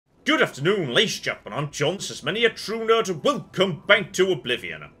Good afternoon, ladies and gentlemen, I'm John, this is many a true nerd, and welcome back to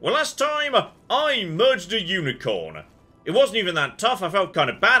Oblivion. Well, last time, I murdered a unicorn. It wasn't even that tough, I felt kind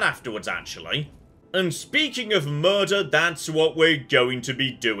of bad afterwards, actually. And speaking of murder, that's what we're going to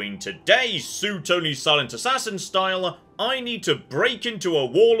be doing today. Suit only silent assassin style, I need to break into a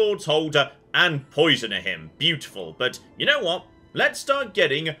warlord's holder and poison him. Beautiful, but you know what? Let's start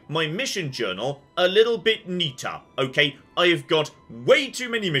getting my mission journal a little bit neater, okay? I have got way too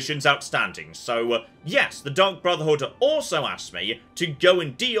many missions outstanding, so yes, the Dark Brotherhood also asked me to go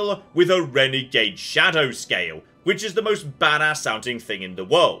and deal with a renegade shadow scale, which is the most badass sounding thing in the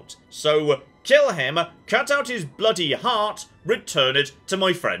world. So, kill him, cut out his bloody heart, return it to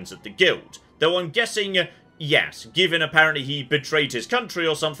my friends at the guild. Though I'm guessing, yes, given apparently he betrayed his country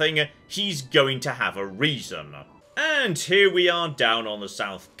or something, he's going to have a reason. And here we are down on the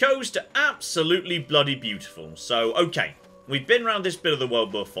south coast, absolutely bloody beautiful. So, okay, we've been around this bit of the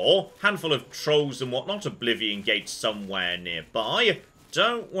world before, handful of trolls and whatnot, Oblivion gates somewhere nearby.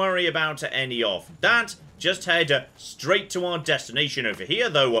 Don't worry about any of that, just head straight to our destination over here,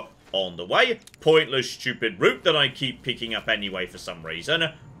 though on the way, pointless stupid route that I keep picking up anyway for some reason.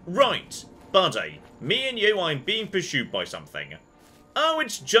 Right, buddy, me and you, I'm being pursued by something. Oh,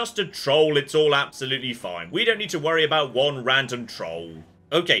 it's just a troll, it's all absolutely fine. We don't need to worry about one random troll.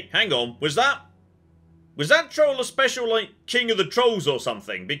 Okay, hang on, was that troll a special, like, King of the Trolls or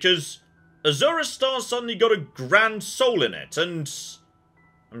something? Because Azura's Star suddenly got a grand soul in it, and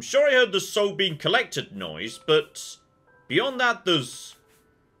I'm sure I heard the soul being collected noise, but beyond that, there's...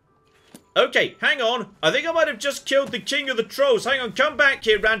 Okay, hang on, I think I might have just killed the King of the Trolls. Hang on, come back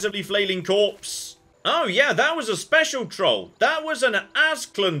here, randomly flailing corpse. Oh yeah, that was a special troll. That was an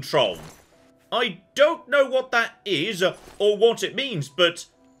Azclan troll. I don't know what that is or what it means, but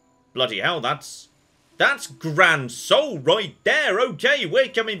bloody hell, that's grand soul right there. Okay, we're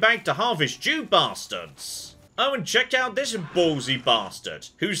coming back to harvest you bastards. Oh, and check out this ballsy bastard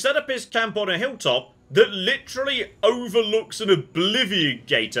who set up his camp on a hilltop that literally overlooks an Oblivion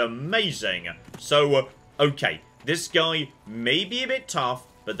gate. Amazing. So, okay, this guy may be a bit tough,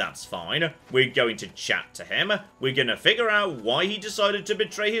 but that's fine. We're going to chat to him. We're going to figure out why he decided to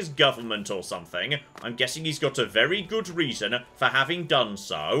betray his government or something. I'm guessing he's got a very good reason for having done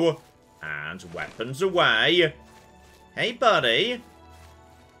so. And weapons away. Hey, buddy.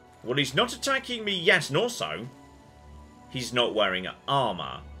 Well, he's not attacking me, yes, and also, he's not wearing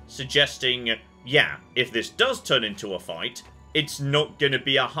armor. Suggesting, yeah, if this does turn into a fight, it's not going to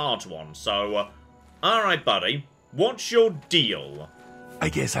be a hard one. So, alright, buddy. What's your deal? I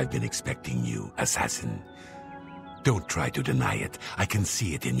guess I've been expecting you, assassin. Don't try to deny it. I can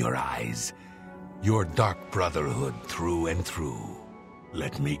see it in your eyes. You're Dark Brotherhood through and through.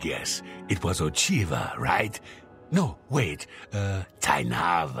 Let me guess. It was Ochiva, right? No, wait.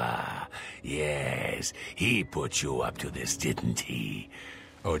 Tainava. Yes, he put you up to this, didn't he?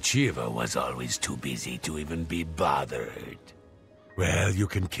 Ochiva was always too busy to even be bothered. Well, you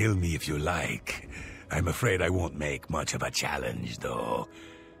can kill me if you like. I'm afraid I won't make much of a challenge, though.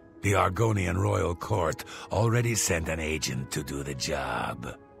 The Argonian royal court already sent an agent to do the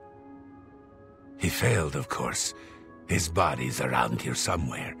job. He failed, of course. His body's around here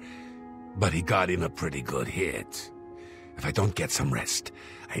somewhere. But he got in a pretty good hit. If I don't get some rest,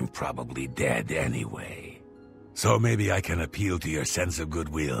 I'm probably dead anyway. So maybe I can appeal to your sense of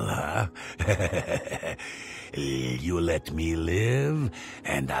goodwill, huh? You let me live,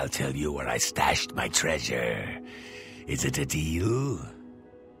 and I'll tell you where I stashed my treasure. Is it a deal?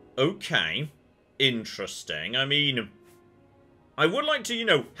 Okay. Interesting. I mean, I would like to, you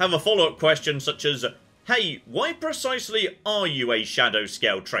know, have a follow-up question such as, hey, why precisely are you a shadow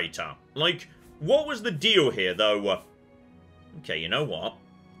scale traitor? Like, what was the deal here, though? Okay, you know what?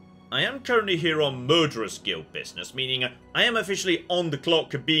 I am currently here on Murderous Guild business, meaning I am officially on the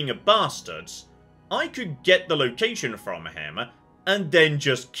clock of being a bastard. I could get the location from him, and then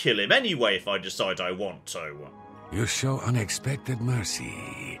just kill him anyway if I decide I want to. You show unexpected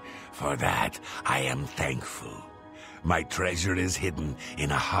mercy. For that, I am thankful. My treasure is hidden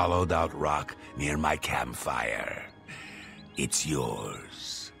in a hollowed-out rock near my campfire. It's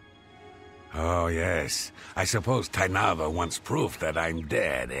yours. Oh, yes. I suppose Tainava wants proof that I'm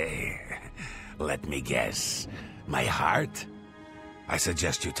dead, eh? Let me guess. My heart? I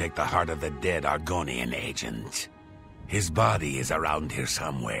suggest you take the heart of the dead Argonian agent. His body is around here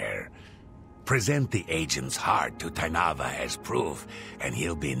somewhere. Present the agent's heart to Tainava as proof, and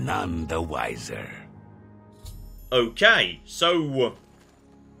he'll be none the wiser. Okay, so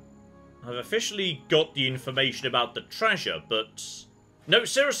I've officially got the information about the treasure, but no,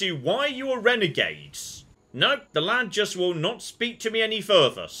 seriously, why are you a renegade? Nope, the lad just will not speak to me any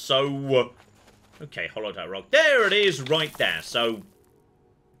further, so... okay, hollowed out rock. There it is, right there, so...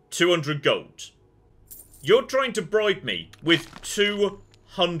 200 gold. You're trying to bribe me with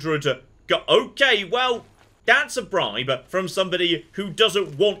 200 gold. Okay, well, that's a bribe from somebody who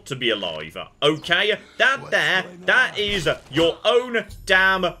doesn't want to be alive. Okay, that is your own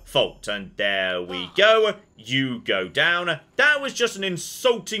damn fault. And there we go. You go down. That was just an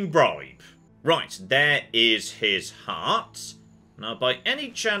insulting bribe. Right, there is his heart. Now, by any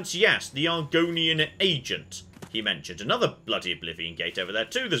chance, yes, the Argonian agent. He mentioned another bloody Oblivion gate over there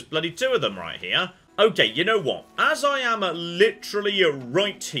too. There's bloody 2 of them right here. Okay, you know what? As I am literally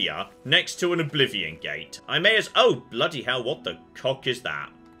right here, next to an Oblivion gate, I may as... oh, bloody hell, what the cock is that?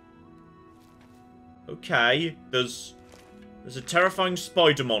 Okay, there's a terrifying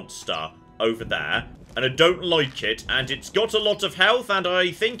spider monster over there, and I don't like it, and it's got a lot of health, and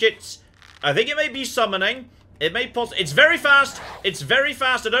I think it may be summoning. It may it's very fast. It's very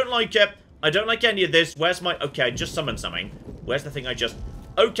fast. I don't like it. I don't like any of this. Where's my... okay, I just summoned something. Where's the thing I just...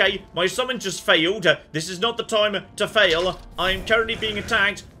 okay, my summon just failed. This is not the time to fail. I am currently being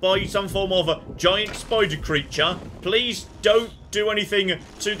attacked by some form of a giant spider creature. Please don't do anything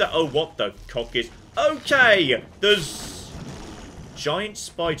to that. Oh, what the cock is... okay, there's... giant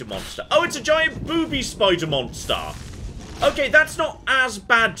spider monster. Oh, it's a giant booby spider monster. Okay, that's not as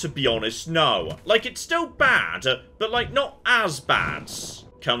bad, to be honest, no. Like, it's still bad, but, like, not as bad.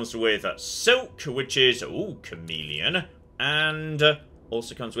 Comes with silk, which is, ooh, chameleon. And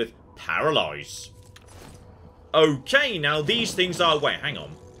also comes with paralyze. Okay, now these things are... wait, hang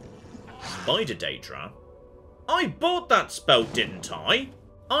on. Spider Daedra? I bought that spell, didn't I?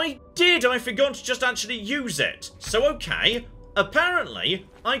 I did, I forgot to just actually use it. So, okay, apparently,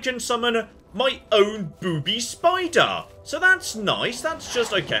 I can summon... my own booby spider. So that's nice. That's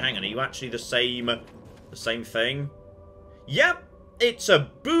just... okay, hang on. Are you actually the same thing? Yep. It's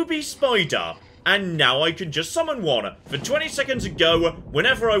a booby spider. And now I can just summon one for 20 seconds ago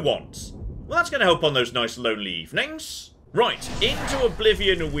whenever I want. Well, that's going to help on those nice lonely evenings. Right. Into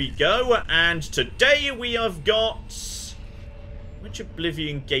Oblivion we go. And today we have got... which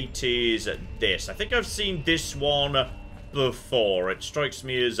Oblivion gate is this? I think I've seen this one before. It strikes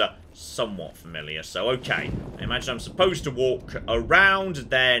me as... somewhat familiar, so okay. I imagine I'm supposed to walk around,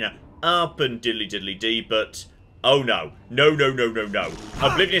 then up and diddly-diddly-dee, but... oh no. No.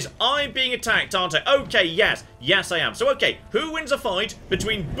 Oblivion is... I'm being attacked, aren't I? Okay, yes. Yes, I am. So, okay, who wins a fight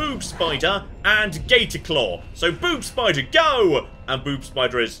between Boob Spider and Gator Claw? So, Boob Spider, go! And Boob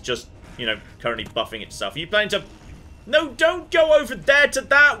Spider is just, you know, currently buffing itself. Are you planning to... no, don't go over there to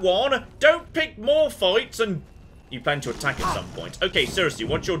that one! Don't pick more fights and... you plan to attack at some point. Okay, seriously,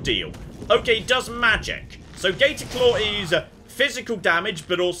 what's your deal? Okay, it does magic. So Gator Claw is physical damage,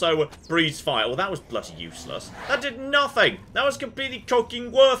 but also breathes fire. Well, that was bloody useless. That did nothing. That was completely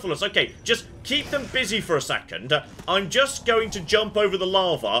cocking worthless. Okay, just keep them busy for a second. I'm just going to jump over the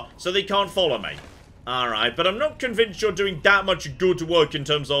lava so they can't follow me. Alright, but I'm not convinced you're doing that much good work in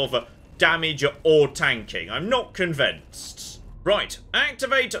terms of damage or tanking. I'm not convinced. Right,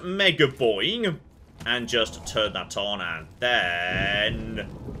 activate Mega Boing. And just turn that on, and then...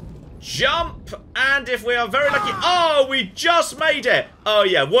 jump! And if we are very lucky... oh, we just made it! Oh,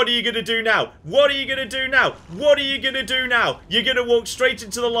 yeah, what are you going to do now? What are you going to do now? What are you going to do now? You're going to walk straight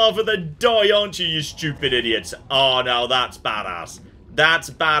into the lava, then die, aren't you, you stupid idiots? Oh, no, that's badass. That's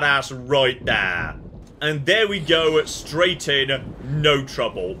badass right there. And there we go, straight in, no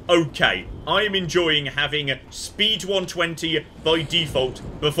trouble. Okay, I am enjoying having speed 120 by default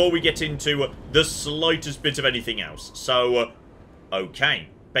before we get into the slightest bit of anything else. So, okay,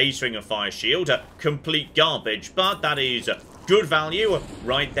 base ring of fire shield, complete garbage, but that is good value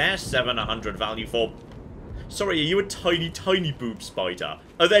right there, 700 value for... sorry, are you a tiny boob spider?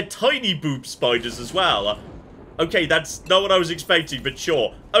 Are there tiny boob spiders as well? Okay, that's not what I was expecting, but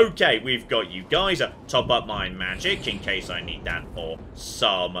sure. Okay, we've got you guys. Top up my magic in case I need that for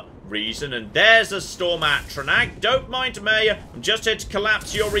some reason. And there's a Storm Atronach. Don't mind me. I'm just here to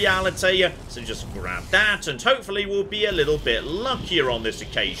collapse your reality. So just grab that, and hopefully we'll be a little bit luckier on this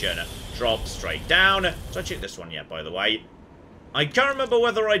occasion. Drop straight down. Did I check this one yet, by the way? I can't remember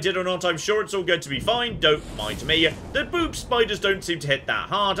whether I did or not. I'm sure it's all going to be fine. Don't mind me. The boob spiders don't seem to hit that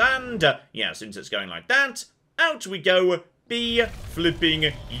hard. And, yeah, since it's going like that... out we go. Be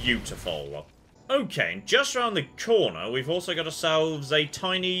flipping beautiful. Okay, just around the corner, we've also got ourselves a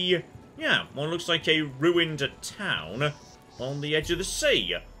tiny, yeah, what looks like a ruined town on the edge of the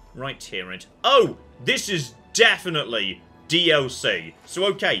sea. Right here. Oh, this is definitely DLC. So,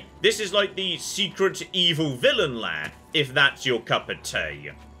 okay, this is like the secret evil villain lair, if that's your cup of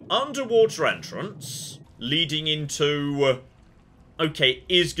tea. Underwater entrance. leading into... okay,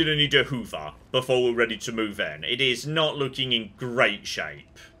 is going to need a hoover before we're ready to move in. It is not looking in great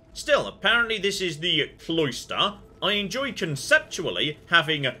shape. Still, apparently this is the cloister. I enjoy conceptually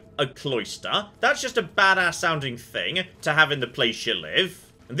having a cloister. That's just a badass sounding thing to have in the place you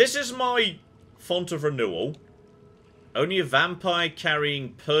live. This is my font of renewal. Only a vampire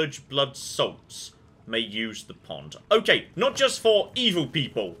carrying purge blood salts may use the pond. Okay, not just for evil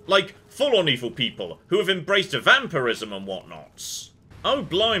people, like full-on evil people who have embraced vampirism and whatnot. Oh,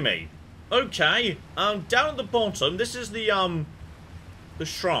 blimey. Okay, down at the bottom, this is the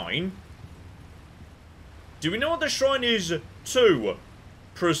shrine. Do we know what the shrine is to,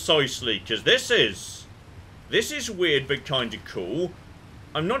 precisely? Because this is weird but kind of cool.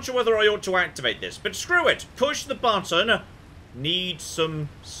 I'm not sure whether I ought to activate this, but screw it. Push the button. Need some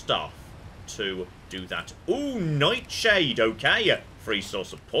stuff to do that. Ooh, nightshade. Okay, free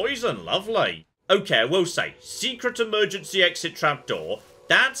source of poison. Lovely. Okay, I will say, secret emergency exit trapdoor.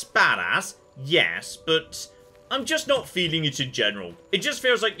 That's badass, yes, but I'm just not feeling it in general. It just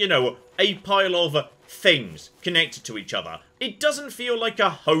feels like, you know, a pile of things connected to each other. It doesn't feel like a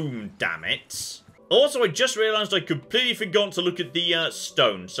home, damn it. Also, I just realised I completely forgot to look at the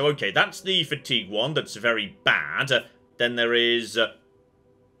stone. So, okay, that's the fatigue one. That's very bad. Then there is...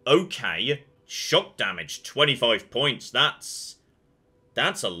 okay. Shock damage, 25 points. That's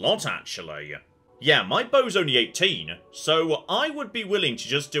a lot, actually. Yeah, my bow's only 18. So, I would be willing to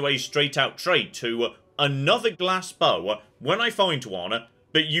just do a straight-out trade to another glass bow when I find one,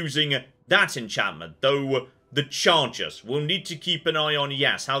 but using that enchantment. Though, the charges. We'll need to keep an eye on,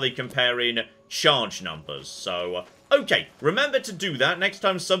 yes, how they compare in charge numbers. So, okay, remember to do that next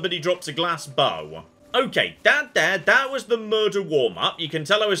time somebody drops a glass bow. Okay, that was the murder warm-up. You can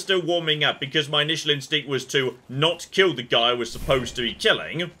tell I was still warming up because my initial instinct was to not kill the guy I was supposed to be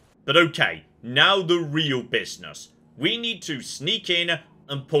killing. But okay, now the real business. We need to sneak in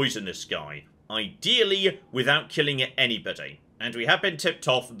and poison this guy. Ideally, without killing anybody. And we have been tipped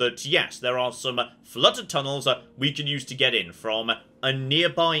off that, yes, there are some flooded tunnels we can use to get in from a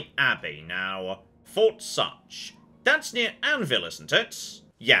nearby abbey. Now, Fort Such. That's near Anvil, isn't it?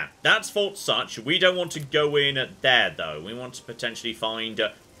 Yeah, that's Fort Such. We don't want to go in there, though. We want to potentially find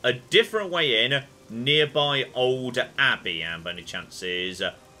a different way in nearby Old Abbey. And by any chances,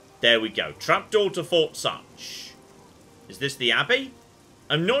 there we go. Trapdoor to Fort Such. Is this the Abbey?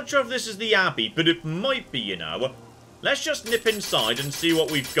 I'm not sure if this is the Abbey, but it might be, you know. Let's just nip inside and see what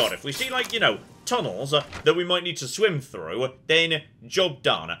we've got. If we see, like, you know, tunnels that we might need to swim through, then job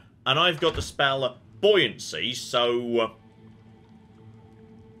done. And I've got the spell Buoyancy, so...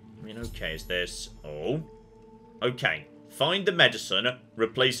 I mean, okay, is this... oh. Okay, find the medicine,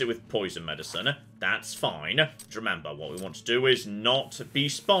 replace it with poison medicine. That's fine. But remember, what we want to do is not be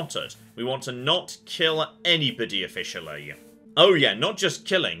spotted. We want to not kill anybody officially. Oh yeah, not just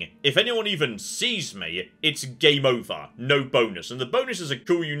killing. If anyone even sees me, it's game over. No bonus. And the bonuses are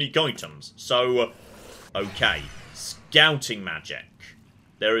cool, unique items. So, okay. Scouting magic.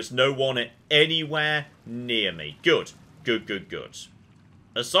 There is no one anywhere near me. Good. Good, good, good.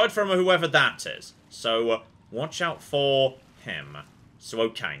 Aside from whoever that is. So, watch out for him. So,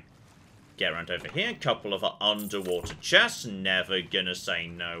 okay. Get around over here. Couple of underwater chests. Never gonna say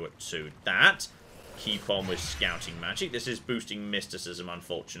no to that. Keep on with scouting magic. This is boosting mysticism,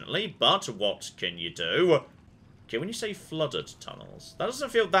 unfortunately. But what can you do? Okay, when you say flooded tunnels, that doesn't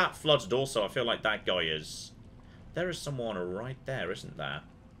feel that flooded. Also, I feel like that guy is... there is someone right there, isn't there?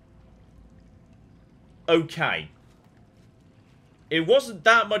 Okay. It wasn't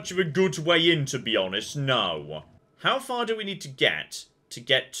that much of a good way in, to be honest. No. How far do we need to get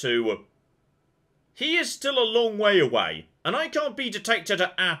to... he is still a long way away. And I can't be detected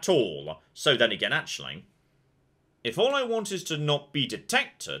at all. So then again, actually, if all I want is to not be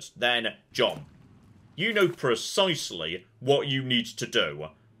detected, then, John, you know precisely what you need to do.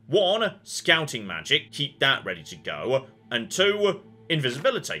 1, scouting magic, keep that ready to go. And 2,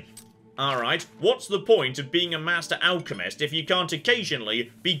 invisibility. Alright, what's the point of being a master alchemist if you can't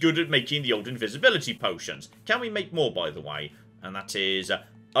occasionally be good at making the old invisibility potions? Can we make more, by the way? And that is,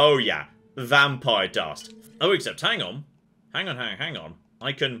 oh yeah, vampire dust. Oh, except, hang on. Hang on.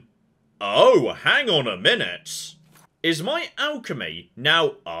 I can... oh, hang on a minute. Is my alchemy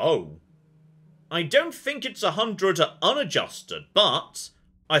now... oh. I don't think it's 100 unadjusted, but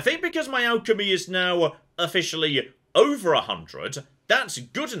I think because my alchemy is now officially over 100, that's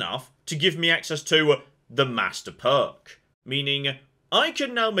good enough to give me access to the master perk. Meaning, I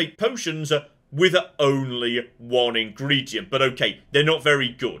can now make potions with only one ingredient. But okay, they're not very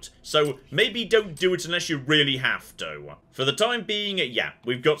good. So maybe don't do it unless you really have to. For the time being, yeah,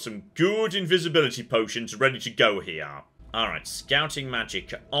 we've got some good invisibility potions ready to go here. Alright, scouting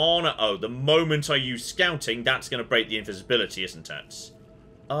magic on. Oh, the moment I use scouting, that's going to break the invisibility, isn't it?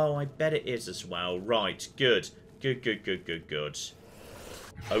 Oh, I bet it is as well. Right, good. Good.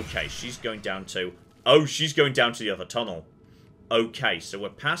 Okay, she's going down to... Oh, she's going down to the other tunnel. Okay, so we're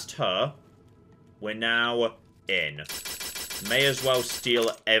past her. We're now in. May as well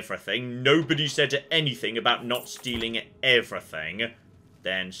steal everything. Nobody said anything about not stealing everything.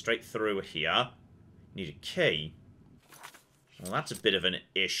 Then straight through here. Need a key. Well, that's a bit of an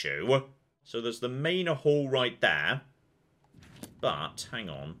issue. So there's the main hall right there. But, hang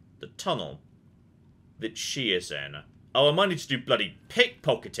on. The tunnel that she is in. Oh, I might need to do bloody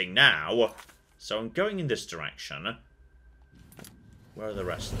pickpocketing now. So I'm going in this direction. Where are the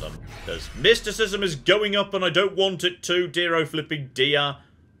rest of them? There's mysticism is going up and I don't want it to. Dear oh flipping dear.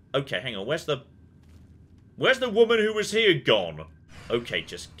 Okay, hang on. Where's the woman who was here gone? Okay,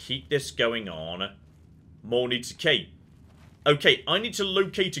 just keep this going on. More needs a key. Okay, I need to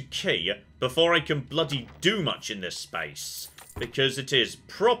locate a key before I can bloody do much in this space. Because it is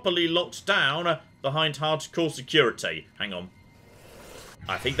properly locked down behind hardcore security. Hang on.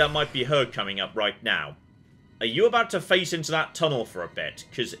 I think that might be her coming up right now. Are you about to face into that tunnel for a bit?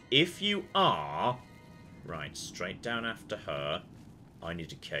 Because if you are... Right, straight down after her. I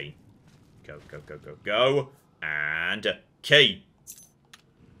need a key. Go. And... Key.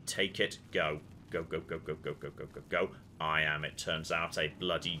 Take it. Go. Go. I am, it turns out, a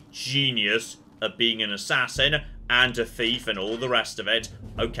bloody genius at being an assassin and a thief and all the rest of it.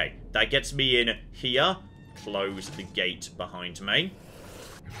 Okay, that gets me in here. Close the gate behind me.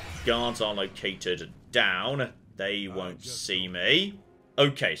 Guards are located down. They won't see me.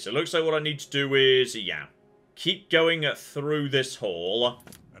 Okay, so it looks like what I need to do is, yeah, keep going through this hall.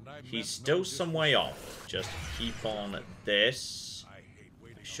 He's still some way off. Just keep on this.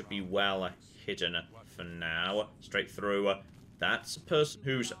 Should be well hidden for now. Straight through. That's a person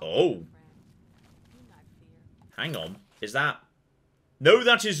who's... Oh! Hang on. Is that... No,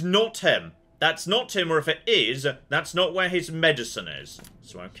 that is not him. That's not him, or if it is, that's not where his medicine is.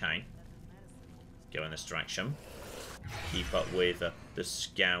 So, okay. Go in this direction. Keep up with the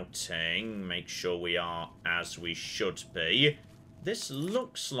scouting. Make sure we are as we should be. This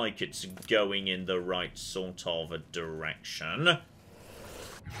looks like it's going in the right sort of a direction.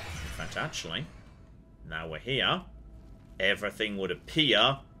 In fact, actually, now we're here, everything would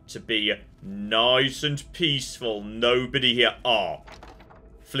appear to be nice and peaceful. Nobody here. Oh,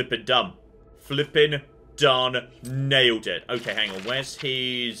 flippin' dumb. Flippin' done. Nailed it. Okay, hang on. Where's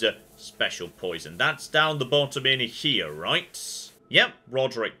his special poison? That's down the bottom in here, right? Yep,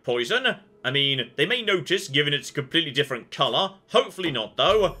 Roderick poison. I mean, they may notice, given it's a completely different colour. Hopefully not,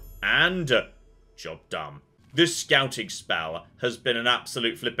 though. And job done. This scouting spell has been an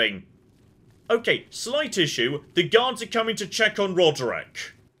absolute flipping... Okay, slight issue. The guards are coming to check on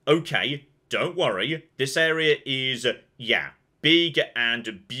Roderick. Okay, don't worry. This area is, yeah, big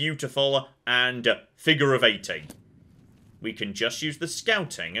and beautiful and figure of 80. We can just use the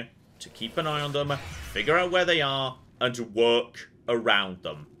scouting to keep an eye on them, figure out where they are, and work around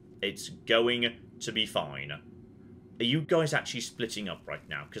them. It's going to be fine. Are you guys actually splitting up right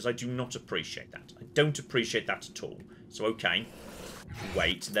now? Because I do not appreciate that. I don't appreciate that at all. So, okay.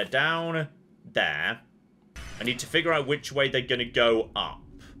 Wait, they're down there. I need to figure out which way they're going to go up.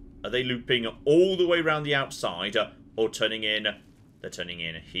 Are they looping all the way around the outside or turning in? They're turning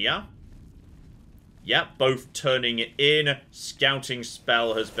in here. Yep, both turning in. Scouting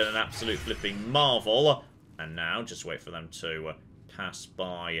spell has been an absolute flipping marvel. And now, just wait for them to pass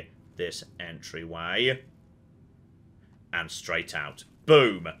by this entryway. And straight out.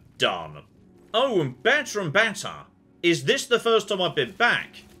 Boom. Done. Oh, and better. Is this the first time I've been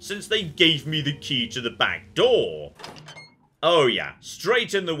back? Since they gave me the key to the back door. Oh yeah,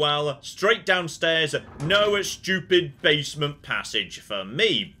 straight in the well, straight downstairs, no stupid basement passage for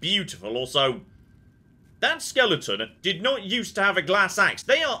me. Beautiful. Also, that skeleton did not used to have a glass axe.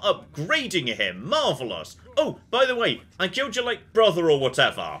 They are upgrading him. Marvellous. Oh, by the way, I killed your, like, brother or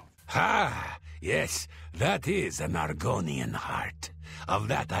whatever. Ha! Yes, that is an Argonian heart. Of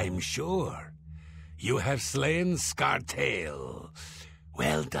that I'm sure. You have slain Scartail.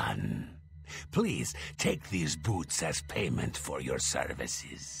 Well done. Please take these boots as payment for your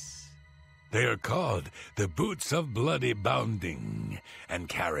services. They are called the Boots of Bloody Bounding and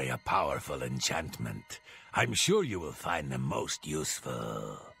carry a powerful enchantment. I'm sure you will find them most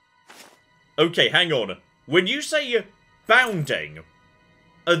useful. Okay, hang on. When you say bounding,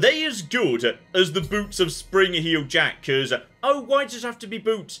 Are they as good as the boots of Spring Heel Jack? Because, oh, why does it have to be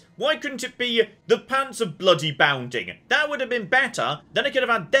boots? Why couldn't it be the pants of Bloody Bounding? That would have been better. Then I could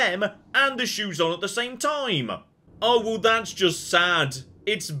have had them and the shoes on at the same time. Oh, well, that's just sad.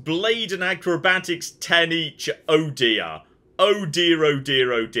 It's Blade and Acrobatics 10 each. Oh, dear. Oh, dear, oh,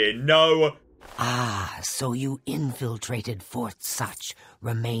 dear, oh, dear. No. Ah, so you infiltrated Fort Such,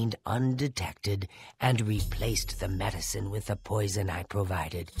 remained undetected, and replaced the medicine with the poison I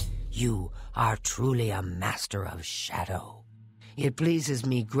provided. You are truly a master of shadow. It pleases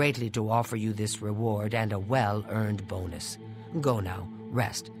me greatly to offer you this reward and a well-earned bonus. Go now,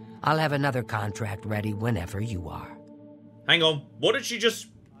 rest. I'll have another contract ready whenever you are. Hang on, what did she just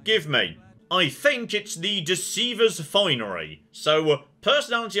give me? I think it's the Deceiver's Finery. So,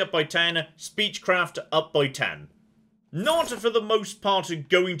 personality up by 10, speechcraft up by 10. Not for the most part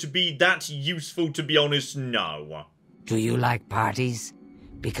going to be that useful, to be honest, no. Do you like parties?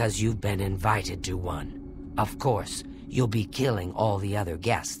 Because you've been invited to one. Of course, you'll be killing all the other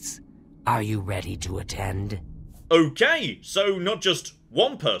guests. Are you ready to attend? Okay, so not just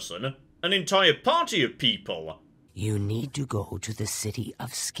one person, an entire party of people. You need to go to the city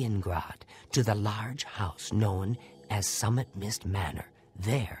of Skingrad, to the large house known as Summit Mist Manor.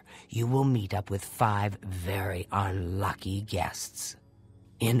 There, you will meet up with 5 very unlucky guests.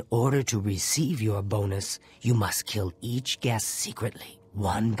 In order to receive your bonus, you must kill each guest secretly,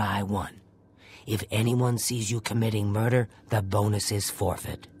 one by one. If anyone sees you committing murder, the bonus is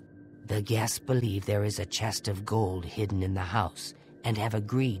forfeit. The guests believe there is a chest of gold hidden in the house, and have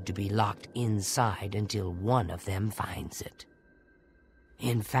agreed to be locked inside until one of them finds it.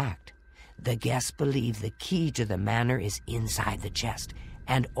 In fact, the guests believe the key to the manor is inside the chest,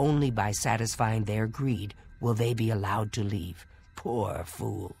 and only by satisfying their greed will they be allowed to leave. Poor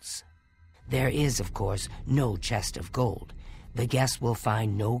fools. There is, of course, no chest of gold. The guests will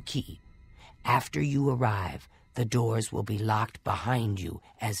find no key. After you arrive, the doors will be locked behind you,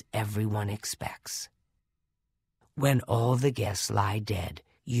 as everyone expects. When all the guests lie dead,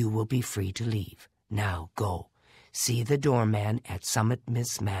 you will be free to leave. Now go. See the doorman at Summit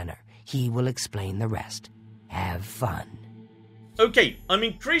Mist Manor. He will explain the rest. Have fun. Okay, I'm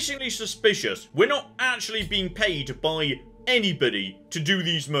increasingly suspicious. We're not actually being paid by anybody to do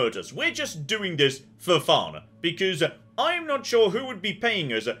these murders. We're just doing this for fun. Because I'm not sure who would be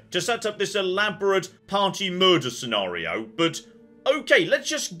paying us to set up this elaborate party murder scenario. But okay, let's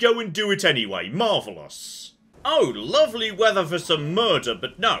just go and do it anyway. Marvellous. Oh, lovely weather for some murder,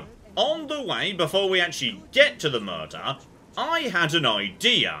 but no. On the way, before we actually get to the murder, I had an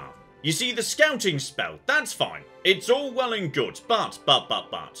idea. You see, the scouting spell, that's fine. It's all well and good, but,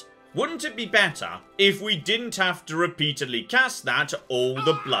 wouldn't it be better if we didn't have to repeatedly cast that all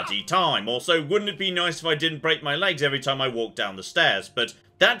the bloody time? Also, wouldn't it be nice if I didn't break my legs every time I walked down the stairs? But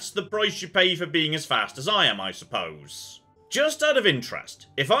that's the price you pay for being as fast as I am, I suppose. Just out of interest,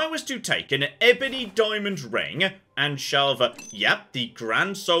 if I was to take an ebony diamond ring and shelve, the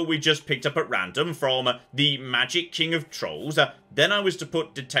grand soul we just picked up at random from the Magic King of Trolls, then I was to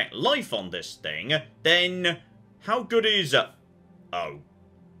put detect life on this thing, then how good is... Oh.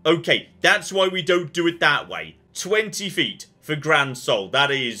 Okay, that's why we don't do it that way. 20 feet for grand soul.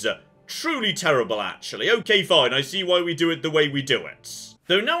 That is truly terrible, actually. Okay, fine, I see why we do it the way we do it.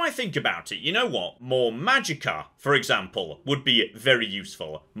 Though now I think about it, you know what? More magicka, for example, would be very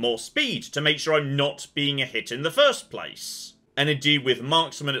useful. More speed to make sure I'm not being a hit in the first place. And indeed, with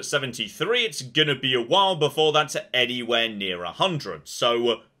marksman at 73, it's gonna be a while before that's anywhere near 100.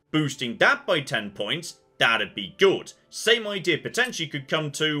 So, boosting that by 10 points, that'd be good. Same idea potentially could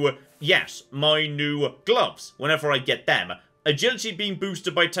come to, yes, my new gloves, whenever I get them. Agility being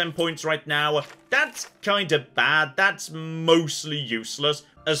boosted by 10 points right now, that's kinda bad, that's mostly useless.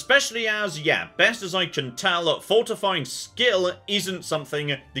 Especially as, best as I can tell, fortifying skill isn't something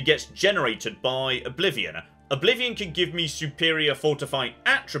that gets generated by Oblivion. Oblivion can give me superior fortifying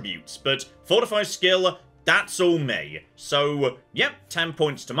attributes, but fortify skill, that's all me. So, 10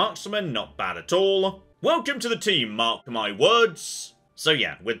 points to marksman, not bad at all. Welcome to the team, mark my words. So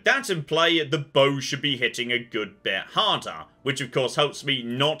with that in play, the bow should be hitting a good bit harder, which of course helps me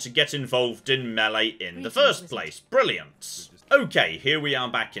not get involved in melee in the first place. Brilliant. Okay, here we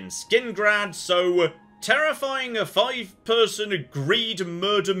are back in Skingrad, so terrifying a 5-person greed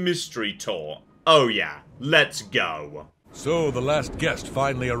murder mystery tour. Oh yeah, let's go. So the last guest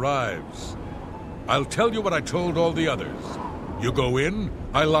finally arrives. I'll tell you what I told all the others. You go in,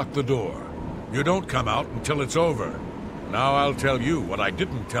 I lock the door. You don't come out until it's over. Now I'll tell you what I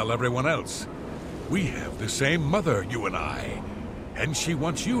didn't tell everyone else. We have the same mother, you and I. And she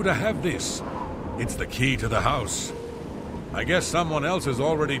wants you to have this. It's the key to the house. I guess someone else has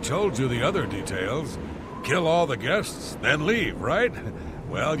already told you the other details. Kill all the guests, then leave, right?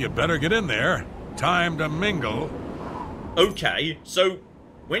 Well, you better get in there. Time to mingle. Okay, so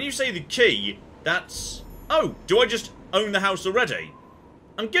when you say the key, that's... Oh, do I just own the house already?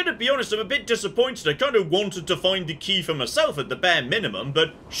 I'm gonna be honest, I'm a bit disappointed. I kind of wanted to find the key for myself at the bare minimum,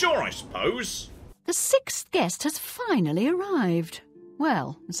 but sure, I suppose. The sixth guest has finally arrived.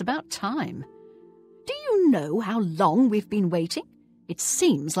 Well, it's about time. Do you know how long we've been waiting? It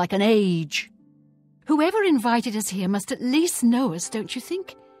seems like an age. Whoever invited us here must at least know us, don't you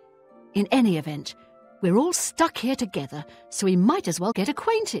think? In any event, we're all stuck here together, so we might as well get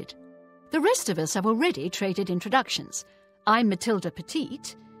acquainted. The rest of us have already traded introductions. I'm Matilda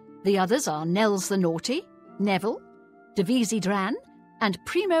Petite. The others are Nels the Naughty, Neville, Devisi Dran, and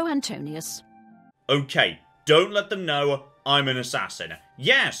Primo Antonius. Okay, don't let them know I'm an assassin.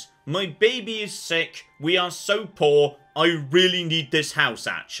 Yes, my baby is sick. We are so poor. I really need this house,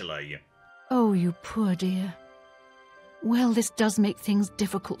 actually. Oh, you poor dear. Well, this does make things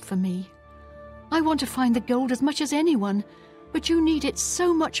difficult for me. I want to find the gold as much as anyone, but you need it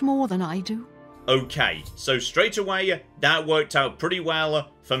so much more than I do. Okay, so straight away, that worked out pretty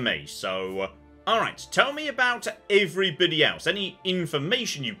well for me, so... Alright, tell me about everybody else. Any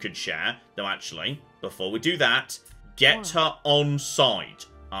information you could share? Though actually, before we do that, get her on side.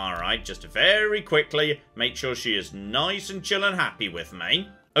 Alright, just very quickly, make sure she is nice and chill and happy with me.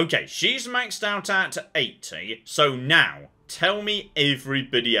 Okay, she's maxed out at 80, so now, tell me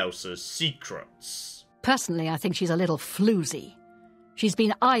everybody else's secrets. Personally, I think she's a little floozy. She's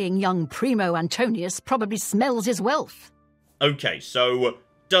been eyeing young Primo Antonius, probably smells his wealth. Okay, so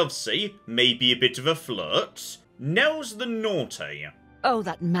Dovesy, maybe a bit of a flirt. Nels the Naughty. Oh,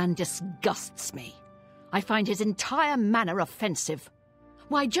 that man disgusts me. I find his entire manner offensive.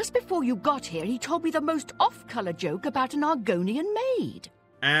 Why, just before you got here, he told me the most off-colour joke about an Argonian maid.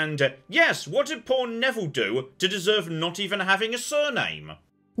 And, yes, what did poor Neville do to deserve not even having a surname?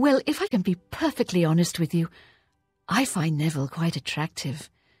 Well, if I can be perfectly honest with you, I find Neville quite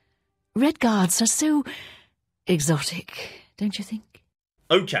attractive. Red guards are so exotic, don't you think?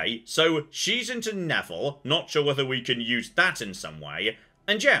 Okay, so she's into Neville, not sure whether we can use that in some way.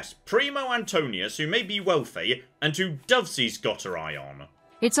 And yes, Primo Antonius, who may be wealthy, and who Dovesy's got her eye on.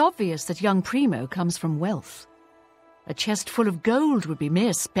 It's obvious that young Primo comes from wealth. A chest full of gold would be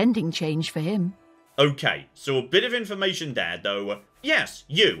mere spending change for him. Okay, so a bit of information there, though. Yes,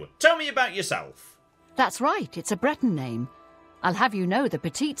 you. Tell me about yourself. That's right, it's a Breton name. I'll have you know the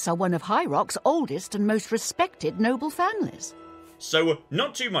Petites are one of High Rock's oldest and most respected noble families. So,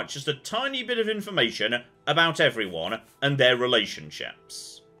 not too much, just a tiny bit of information about everyone and their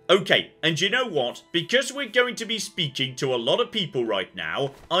relationships. Okay, and you know what? Because we're going to be speaking to a lot of people right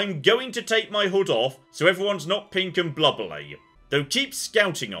now, I'm going to take my hood off so everyone's not pink and blubbly. Though keep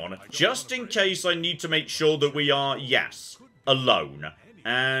scouting on, just in case I need to make sure that we are, yes, alone.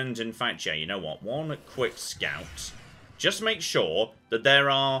 And in fact, yeah, you know what? One quick scout. Just make sure that there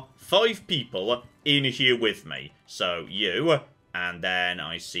are 5 people in here with me. So you, and then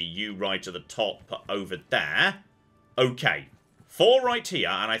I see you right at the top over there. Okay. 4 right here,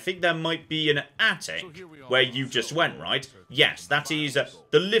 and I think there might be an attic where you just went, right? Yes, that is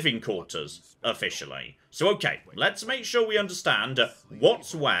the living quarters, officially. So, okay, let's make sure we understand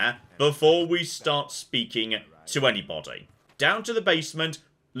what's where before we start speaking to anybody. Down to the basement,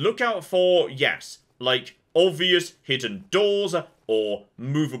 look out for, yes, like obvious hidden doors or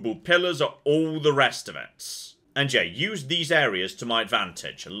movable pillars or all the rest of it. And yeah, use these areas to my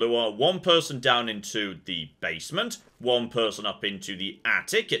advantage. Lure one person down into the basement, one person up into the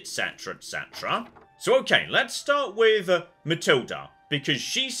attic, etc, etc. So okay, let's start with Matilda, because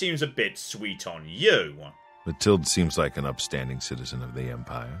she seems a bit sweet on you. Matilda seems like an upstanding citizen of the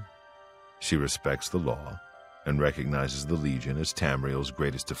Empire. She respects the law, and recognizes the Legion as Tamriel's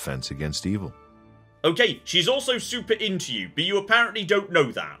greatest defense against evil. Okay, she's also super into you, but you apparently don't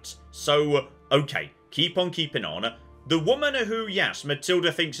know that. So, okay. Keep on keeping on. The woman who, yes,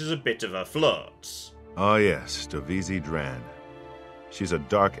 Matilda thinks is a bit of a flirt. Oh yes, Devisi Dran. She's a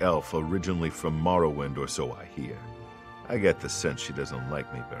dark elf originally from Morrowind, or so I hear. I get the sense she doesn't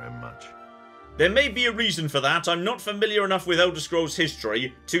like me very much. There may be a reason for that. I'm not familiar enough with Elder Scrolls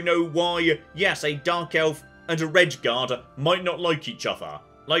history to know why, yes, a dark elf and a red guard might not like each other.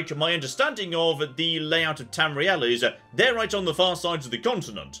 Like, my understanding of the layout of Tamriel is they're right on the far sides of the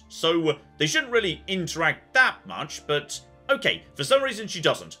continent, so they shouldn't really interact that much, but okay, for some reason she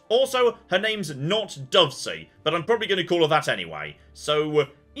doesn't. Also, her name's not Dovesy, but I'm probably going to call her that anyway. So,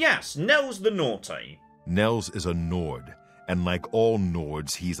 yes, Nels the Naughty. Nels is a Nord, And like all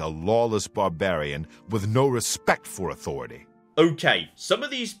Nords, he's a lawless barbarian with no respect for authority. Okay, some of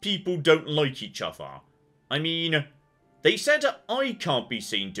these people don't like each other. I mean, they said I can't be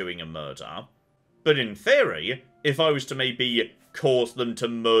seen doing a murder, but in theory, if I was to maybe cause them to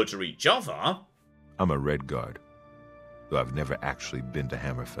murder each other... I'm a Redguard, though I've never actually been to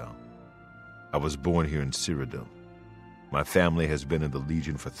Hammerfell. I was born here in Cyrodiil. My family has been in the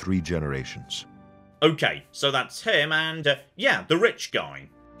Legion for 3 generations. Okay, so that's him and, yeah, the rich guy.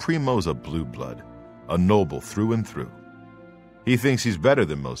 Primo's a blue blood, a noble through and through. He thinks he's better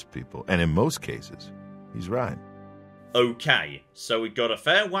than most people, and in most cases, he's right. Okay, so we got a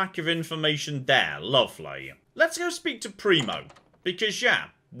fair whack of information there, lovely. Let's go speak to Primo, because yeah,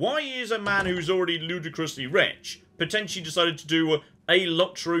 why is a man who's already ludicrously rich potentially decided to do a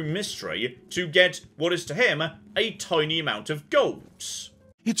locked room mystery to get what is to him a tiny amount of gold?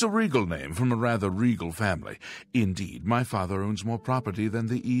 It's a regal name from a rather regal family. Indeed, my father owns more property than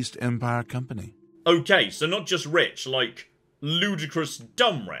the East Empire Company. Okay, so not just rich, like ludicrous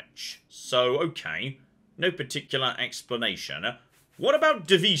dumb rich. So, okay, no particular explanation. What about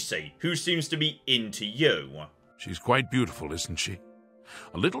Davisi, who seems to be into you? She's quite beautiful, isn't she?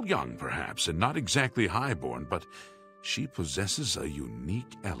 A little young, perhaps, and not exactly highborn, but she possesses a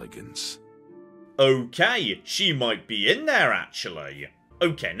unique elegance. Okay, she might be in there, actually.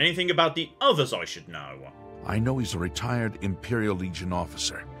 Okay, and anything about the others I should know? I know he's a retired Imperial Legion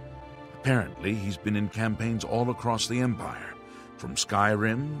officer. Apparently, he's been in campaigns all across the Empire, from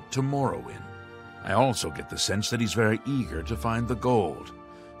Skyrim to Morrowind. I also get the sense that he's very eager to find the gold.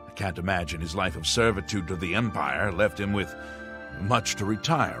 I can't imagine his life of servitude to the Empire left him with much to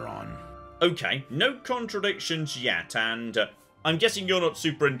retire on. Okay, no contradictions yet, and I'm guessing you're not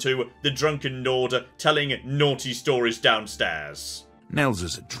super into the drunken Nord telling naughty stories downstairs. Nels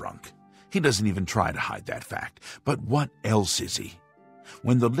isn't drunk. He doesn't even try to hide that fact. But what else is he?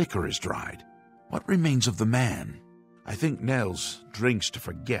 When the liquor is dried, what remains of the man? I think Nels drinks to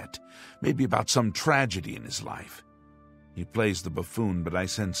forget, maybe about some tragedy in his life. He plays the buffoon, but I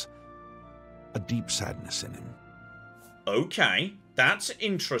sense a deep sadness in him. Okay, that's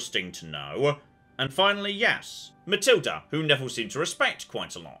interesting to know. And finally, yes, Matilda, who Neville seemed to respect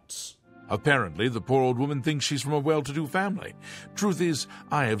quite a lot. Apparently, the poor old woman thinks she's from a well-to-do family. Truth is,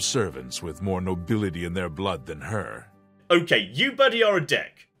 I have servants with more nobility in their blood than her. Okay, you buddy are a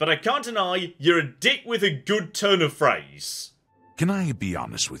dick, but I can't deny you're a dick with a good turn of phrase. Can I be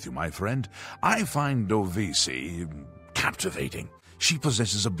honest with you, my friend? I find Dovisi captivating. She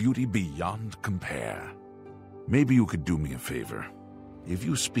possesses a beauty beyond compare. Maybe you could do me a favor. If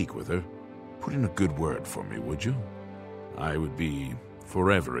you speak with her, put in a good word for me, would you? I would be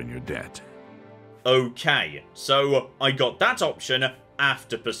forever in your debt. Okay, so I got that option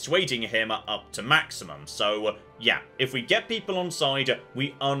after persuading him up to maximum. So yeah, if we get people on side,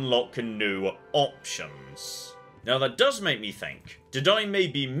 we unlock new options. Now that does make me think, did I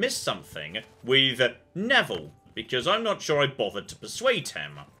maybe miss something with Neville? Because I'm not sure I bothered to persuade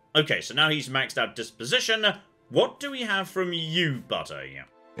him. Okay, so now he's maxed out disposition. What do we have from you, buddy?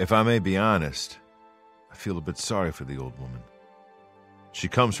 If I may be honest, I feel a bit sorry for the old woman. She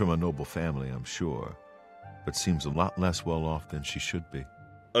comes from a noble family, I'm sure, but seems a lot less well off than she should be.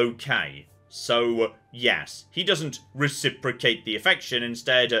 Okay, so yes, he doesn't reciprocate the affection,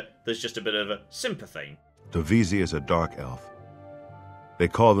 instead there's just a bit of sympathy. Dovisi is a dark elf. They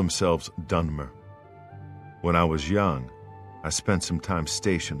call themselves Dunmer. When I was young, I spent some time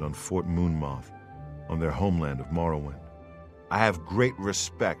stationed on Fort Moonmoth, on their homeland of Morrowind. I have great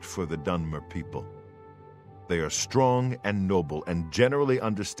respect for the Dunmer people. They are strong and noble and generally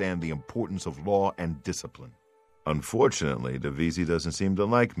understand the importance of law and discipline. Unfortunately, Dovisi doesn't seem to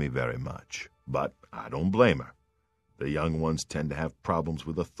like me very much, but I don't blame her. The young ones tend to have problems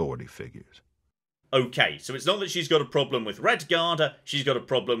with authority figures. Okay, so it's not that she's got a problem with Redguard, she's got a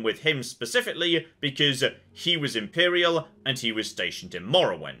problem with him specifically because he was Imperial and he was stationed in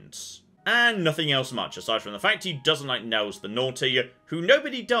Morrowind. And nothing else much, aside from the fact he doesn't like Nels the Naughty, who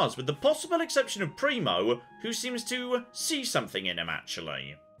nobody does, with the possible exception of Primo, who seems to see something in him,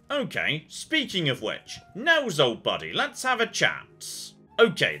 actually. Okay, speaking of which, Nels, old buddy, let's have a chat.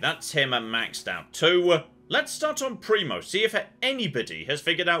 Okay, that's him maxed out too. Let's start on Primo, see if anybody has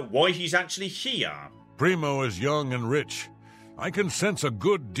figured out why he's actually here. Primo is young and rich. I can sense a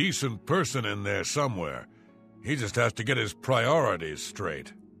good, decent person in there somewhere. He just has to get his priorities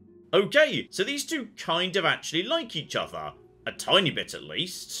straight. Okay, so these two kind of actually like each other. A tiny bit, at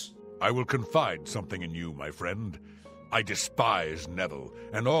least. I will confide something in you, my friend. I despise Neville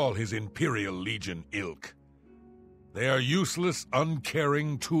and all his Imperial Legion ilk. They are useless,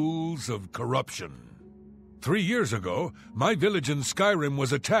 uncaring tools of corruption. 3 years ago, my village in Skyrim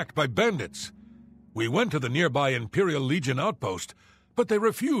was attacked by bandits. We went to the nearby Imperial Legion outpost, but they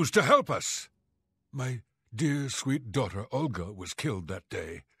refused to help us. My dear, sweet daughter Olga was killed that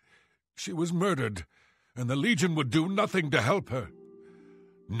day. She was murdered, and the Legion would do nothing to help her.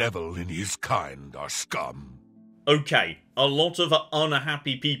 Neville and his kind are scum. Okay, a lot of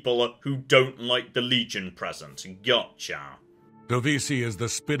unhappy people who don't like the Legion present. Gotcha. Dovisi is the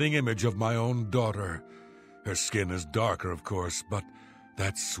spitting image of my own daughter. Her skin is darker, of course, but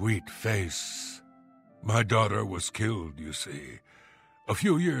that sweet face. My daughter was killed, you see, a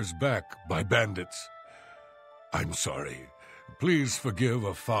few years back by bandits. I'm sorry. Please forgive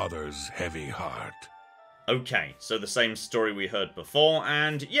a father's heavy heart. Okay, so the same story we heard before,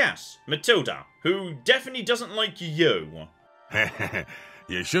 and yes, Matilda, who definitely doesn't like you.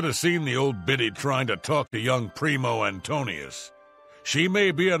 You should have seen the old biddy trying to talk to young Primo Antonius. She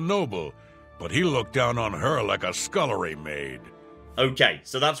may be a noble, but he looked down on her like a scullery maid. Okay,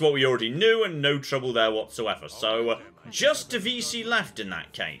 so that's what we already knew, and no trouble there whatsoever, so just Dovisi left in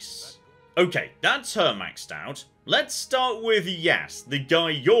that case. Okay, that's her maxed out. Let's start with, yes, the guy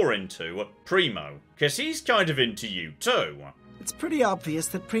you're into, Primo, because he's kind of into you too. It's pretty obvious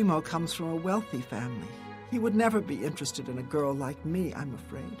that Primo comes from a wealthy family. He would never be interested in a girl like me, I'm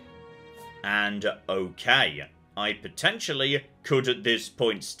afraid. And okay, I potentially could at this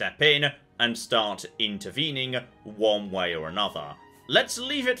point step in and start intervening one way or another. Let's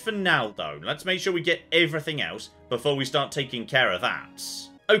leave it for now though. Let's make sure we get everything else before we start taking care of that.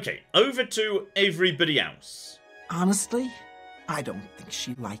 Okay, over to everybody else. Honestly, I don't think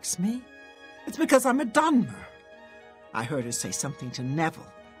she likes me. It's because I'm a Dunmer. I heard her say something to Neville,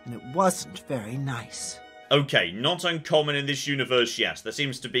 and it wasn't very nice. Okay, not uncommon in this universe, yes. There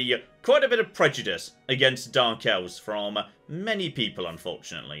seems to be quite a bit of prejudice against Dark Elves from many people,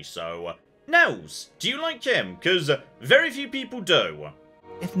 unfortunately. So, Nels, do you like him? Because very few people do.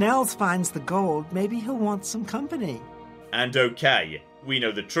 If Nels finds the gold, maybe he'll want some company. And okay, we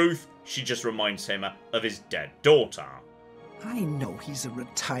know the truth. She just reminds him of his dead daughter. I know he's a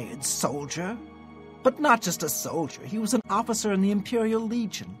retired soldier. But not just a soldier. He was an officer in the Imperial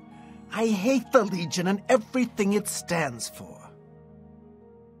Legion. I hate the Legion and everything it stands for.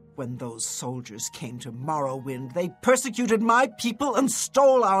 When those soldiers came to Morrowind, they persecuted my people and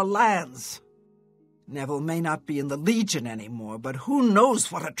stole our lands. Neville may not be in the Legion anymore, but who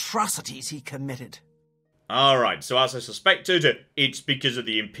knows what atrocities he committed. Alright, so as I suspected, it's because of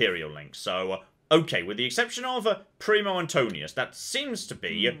the Imperial link. So, okay, with the exception of Primo Antonius, that seems to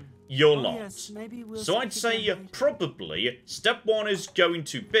be your lot. Yes, maybe we'll So I'd say probably step one is going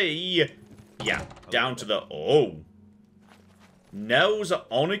to be, down to the, Nels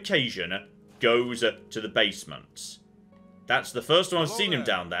on occasion goes to the basement. That's the first time I've seen him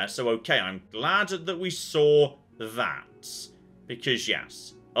down there, so okay, I'm glad that we saw that. Because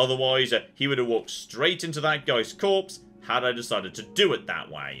yes, otherwise he would have walked straight into that guy's corpse had I decided to do it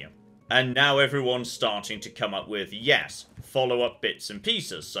that way. And now everyone's starting to come up with, yes, follow-up bits and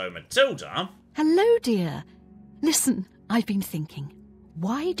pieces. So, Matilda... Hello, dear. Listen, I've been thinking.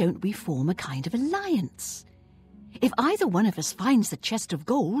 Why don't we form a kind of alliance? If either one of us finds the chest of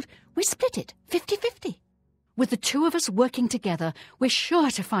gold, we split it, 50-50. With the two of us working together, we're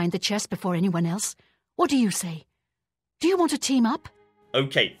sure to find the chest before anyone else. What do you say? Do you want to team up?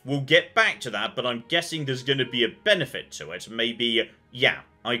 Okay, we'll get back to that, but I'm guessing there's going to be a benefit to it. Maybe,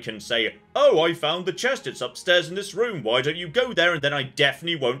 I can say, oh, I found the chest, it's upstairs in this room, why don't you go there, and then I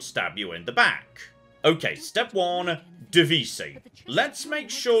definitely won't stab you in the back. Okay, step one, Dovisi. Let's make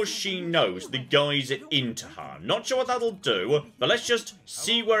sure she knows the guy's into her. Not sure what that'll do, but let's just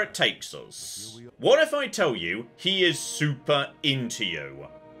see where it takes us. What if I tell you he is super into you?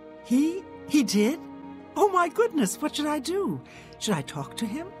 He did? Oh my goodness, what should I do? Should I talk to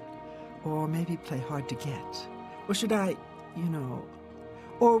him? Or maybe play hard to get? Or should I,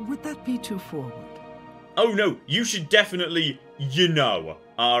 or would that be too forward? Oh no, you should definitely,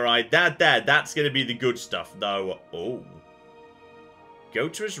 Alright, that's gonna be the good stuff, though. Oh. Go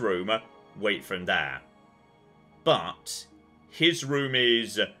to his room, wait for him there. But, his room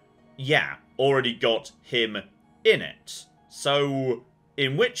is, already got him in it. So,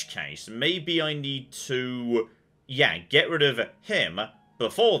 in which case, maybe I need to, get rid of him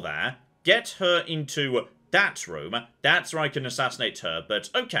before there, get her into that room. That's where I can assassinate her, but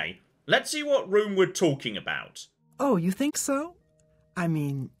okay, let's see what room we're talking about. Oh, you think so? I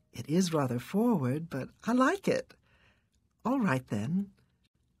mean, it is rather forward, but I like it. All right, then.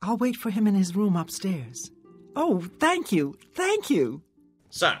 I'll wait for him in his room upstairs. Oh, thank you. Thank you.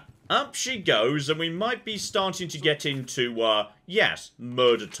 So, up she goes, and we might be starting to get into, yes,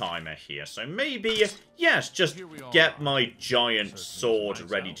 murder timer here. So maybe, yes, just get my giant sword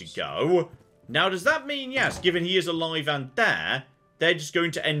ready to go. Now, does that mean, yes, given he is alive and there, they're just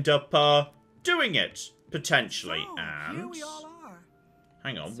going to end up, doing it, potentially, and... Here we all are.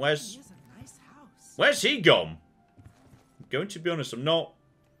 Hang on, where's a nice house. Where's he gone? I'm going to be honest, I'm not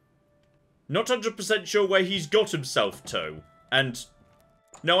 100% sure where he's got himself to. And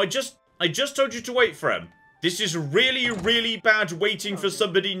no, I just told you to wait for him. This is really, really bad waiting for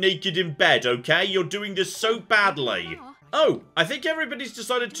somebody naked in bed, okay? You're doing this so badly. Oh, I think everybody's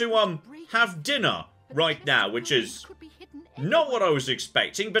decided to have dinner right now, which is not what I was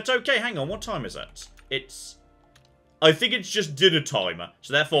expecting, but okay, hang on, what time is it? I think it's just dinner time,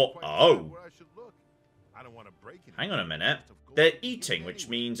 so therefore, oh. Hang on a minute. They're eating, which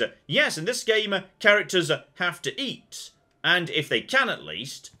means, yes, in this game, characters have to eat. And if they can, at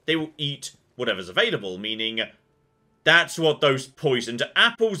least, they will eat whatever's available, meaning that's what those poisoned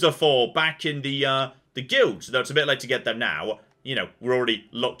apples are for back in the guild. So it's a bit late to get them now. You know, we're already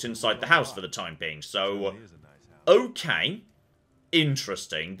locked inside the house for the time being, so... Okay.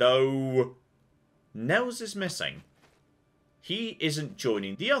 Interesting, though... Nels is missing. He isn't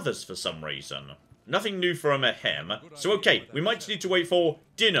joining the others for some reason. Nothing new from him. So okay, we might need to wait for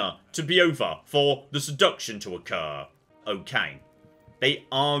dinner to be over, for the seduction to occur. Okay. They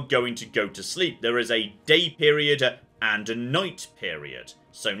are going to go to sleep. There is a day period and a night period.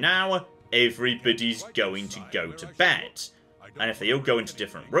 So now, everybody's going to go to bed. And if they all go into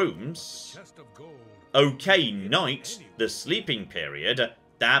different rooms... Okay, night, the sleeping period,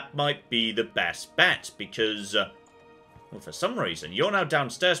 that might be the best bet, because... well, for some reason, you're now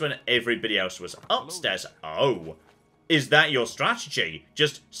downstairs when everybody else was upstairs. Oh, is that your strategy?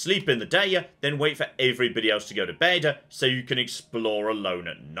 Just sleep in the day, then wait for everybody else to go to bed, so you can explore alone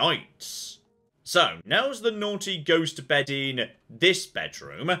at night. So, Nels the Naughty goes to bed in this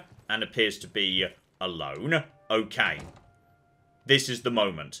bedroom, and appears to be alone. Okay. This is the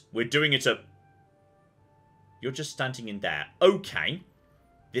moment. We're doing it at... You're just standing in there. Okay.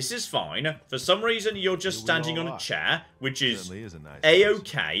 This is fine. For some reason, you're just standing on a chair, which is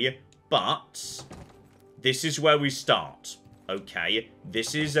A-okay, but this is where we start. Okay,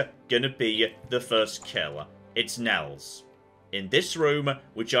 this is gonna be the first kill. It's Nels. In this room,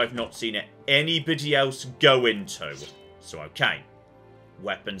 which I've not seen anybody else go into. So, okay.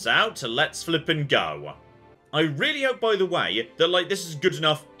 Weapons out, let's flip and go. I really hope, by the way, that, like, this is good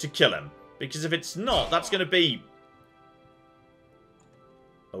enough to kill him. Because if it's not, that's gonna be...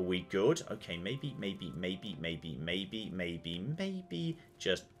 Are we good? Okay, maybe.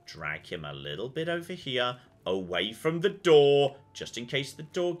 Just drag him a little bit over here, away from the door, just in case the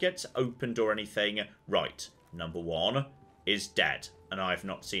door gets opened or anything. Right, number one is dead, and I've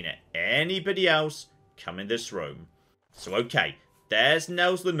not seen anybody else come in this room. So, okay, there's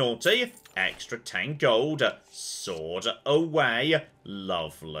Nels the Naughty, extra 10 gold, sword away,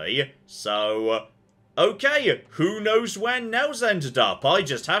 lovely. So... okay, who knows where Nels ended up? I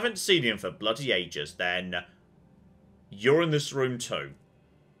just haven't seen him for bloody ages. Then, you're in this room too.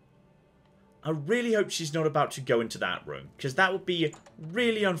 I really hope she's not about to go into that room, because that would be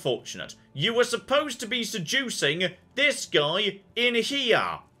really unfortunate. You were supposed to be seducing this guy in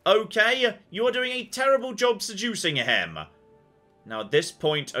here, okay? You are doing a terrible job seducing him. Now, at this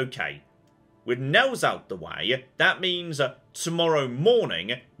point, okay. With Nels out the way, that means tomorrow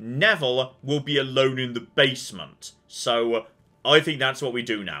morning, Neville will be alone in the basement. So, I think that's what we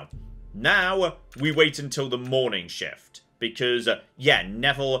do now. Now, we wait until the morning shift. Because, yeah,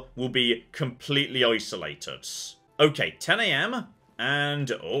 Neville will be completely isolated. Okay, 10 AM.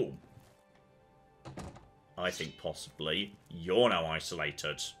 And, oh. I think possibly you're now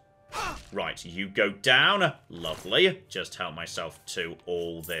isolated. Right, you go down. Lovely. Just help myself to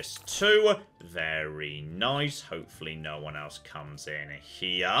all this too. Very nice. Hopefully no one else comes in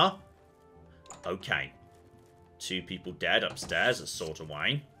here. Okay. 2 people dead upstairs, a sort of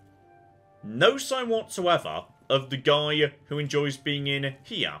way. No sign whatsoever of the guy who enjoys being in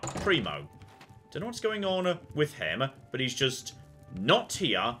here, Primo. Don't know what's going on with him, but he's just not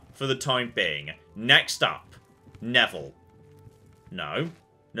here for the time being. Next up, Neville. No.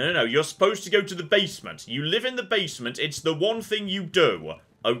 No, you're supposed to go to the basement. You live in the basement. It's the one thing you do.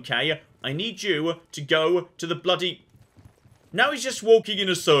 Okay? I need you to go to the bloody... Now he's just walking in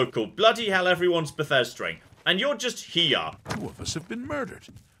a circle. Bloody hell, everyone's Bethesda. And you're just here. 2 of us have been murdered.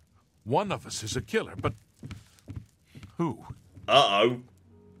 1 of us is a killer, but... who? Uh-oh.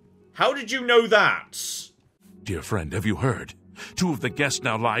 How did you know that? Dear friend, have you heard? 2 of the guests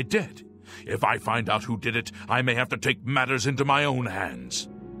now lie dead. If I find out who did it, I may have to take matters into my own hands.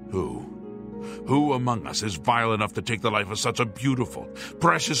 Who among us is vile enough to take the life of such a beautiful,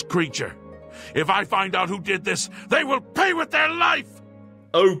 precious creature? If I find out who did this, they will pay with their life!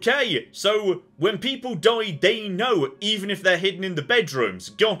 Okay, so when people die, they know, even if they're hidden in the bedrooms.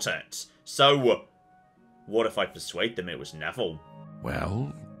 Got it. So, what if I persuade them it was Neville?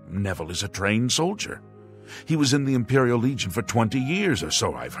 Well, Neville is a trained soldier. He was in the Imperial Legion for 20 years or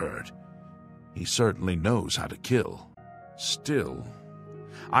so, I've heard. He certainly knows how to kill. Still,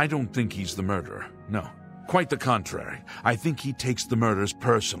 I don't think he's the murderer. No, quite the contrary. I think he takes the murders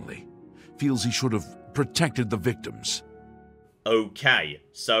personally. Feels he should have protected the victims. Okay,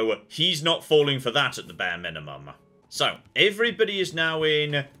 so he's not falling for that at the bare minimum. So, everybody is now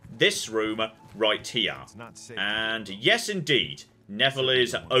in this room right here. And yes, indeed, Neville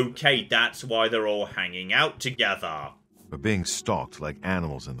is okay. That's why they're all hanging out together. We're being stalked like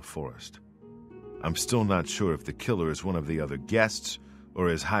animals in the forest. I'm still not sure if the killer is one of the other guests or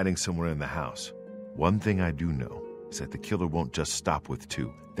is hiding somewhere in the house. One thing I do know is that the killer won't just stop with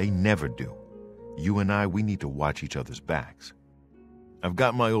two. They never do. You and I, we need to watch each other's backs. I've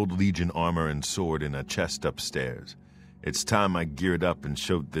got my old Legion armor and sword in a chest upstairs. It's time I geared up and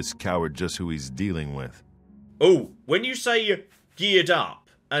showed this coward just who he's dealing with. Oh, when you say geared up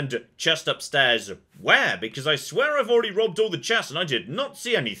and chest upstairs, where? Because I swear I've already robbed all the chests and I did not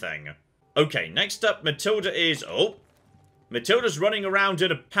see anything. Okay, next up, Matilda is... Oh, Matilda's running around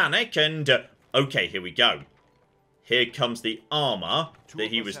in a panic and... okay, here we go. Here comes the armor that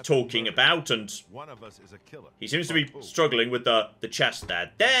he was talking about, and one of us is a killer. He seems to be struggling with the chest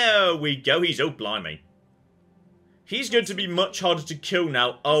there. There we go. He's... oh, blimey. He's going to be much harder to kill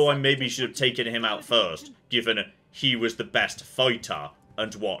now. Oh, I maybe should have taken him out first, given he was the best fighter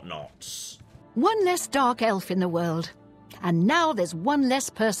and whatnot. One less dark elf in the world. And now there's one less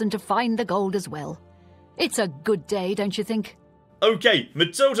person to find the gold as well. It's a good day, don't you think? Okay,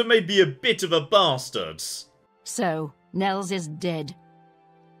 Matilda may be a bit of a bastard. So, Nels is dead.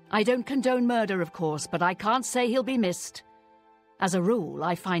 I don't condone murder, of course, but I can't say he'll be missed. As a rule,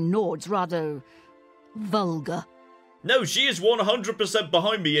 I find Nords rather... vulgar. No, she is 100%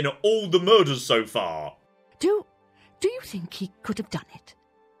 behind me in all the murders so far. Do you think he could have done it?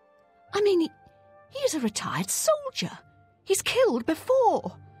 I mean, he is a retired soldier. He's killed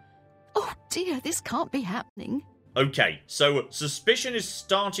before. Oh dear, this can't be happening. Okay, so suspicion is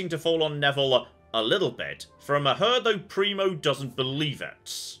starting to fall on Neville a little bit. From her, though, Primo doesn't believe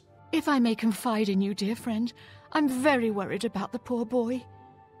it. If I may confide in you, dear friend, I'm very worried about the poor boy.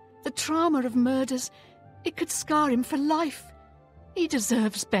 The trauma of murders, it could scar him for life. He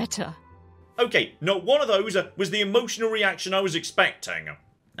deserves better. Okay, not one of those was the emotional reaction I was expecting.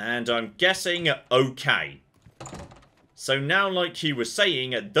 And I'm guessing okay. So now, like he was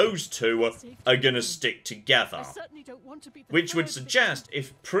saying, those two are gonna stick together. Which would suggest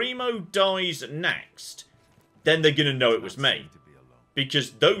if Primo dies next, then they're gonna know it was me.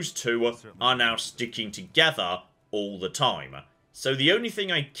 Because those two are now sticking together all the time. So the only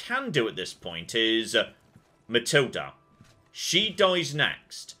thing I can do at this point is Matilda. She dies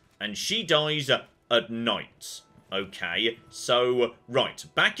next. And she dies at night. Okay, so, right,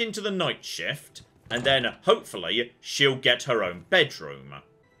 back into the night shift. And then, hopefully, she'll get her own bedroom.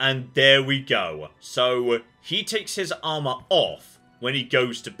 And there we go. So, he takes his armor off when he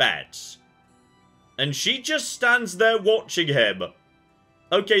goes to bed. And she just stands there watching him.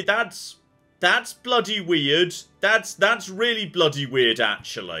 Okay, that's bloody weird. That's really bloody weird,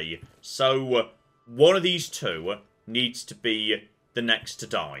 actually. So, one of these two needs to be the next to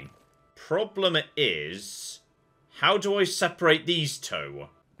die. Problem is, how do I separate these two?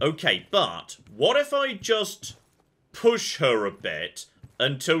 Okay, but what if I just push her a bit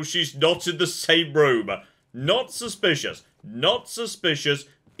until she's not in the same room? Not suspicious. Not suspicious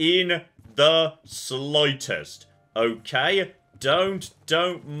in the slightest. Okay? Don't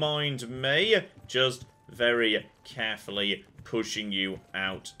mind me. Just very carefully pushing you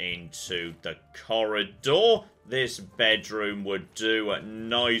out into the corridor. This bedroom would do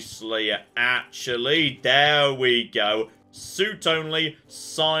nicely, actually. There we go. Suit only,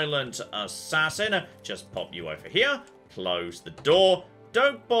 silent assassin. Just pop you over here. Close the door.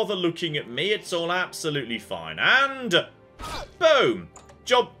 Don't bother looking at me. It's all absolutely fine. And boom.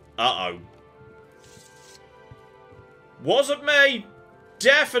 Job. Uh-oh. Wasn't me.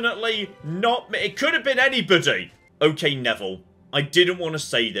 Definitely not me. It could have been anybody. Okay, Neville. I didn't want to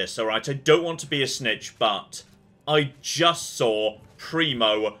say this, alright? I don't want to be a snitch, but I just saw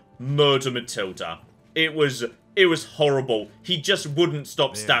Primo murder Matilda. It was horrible. He just wouldn't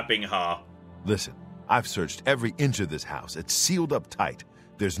stop stabbing her. Listen, I've searched every inch of this house. It's sealed up tight.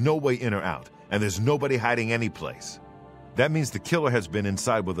 There's no way in or out, and there's nobody hiding any place. That means the killer has been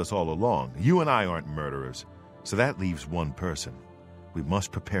inside with us all along. You and I aren't murderers, so that leaves one person. We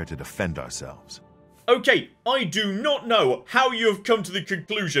must prepare to defend ourselves. Okay, I do not know how you have come to the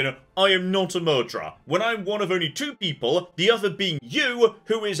conclusion I am not a murderer, when I'm one of only 2 people, the other being you,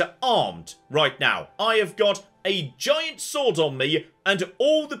 who is armed right now. I have got a giant sword on me, and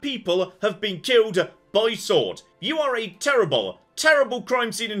all the people have been killed by sword. You are a terrible, terrible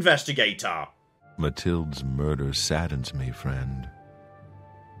crime scene investigator. Mathilde's murder saddens me, friend.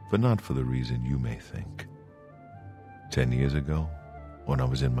 But not for the reason you may think. 10 years ago, when I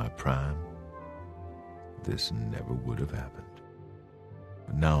was in my prime, this never would have happened.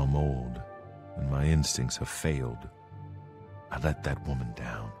 But now I'm old, and my instincts have failed. I let that woman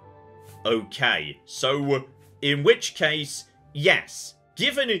down. Okay, so, in which case, yes,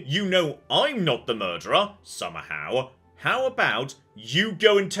 given you know I'm not the murderer, somehow, how about you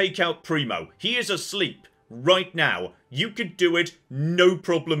go and take out Primo? He is asleep right now. You could do it, no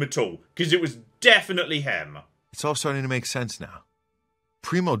problem at all, because it was definitely him. It's all starting to make sense now.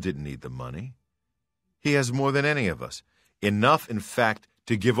 Primo didn't need the money. He has more than any of us. Enough, in fact,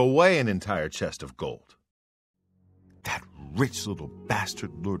 to give away an entire chest of gold. That rich little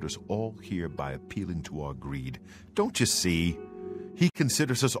bastard lured us all here by appealing to our greed. Don't you see? He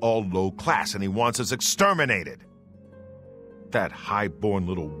considers us all low class and he wants us exterminated. That high-born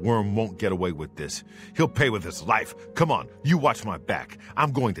little worm won't get away with this. He'll pay with his life. Come on, you watch my back.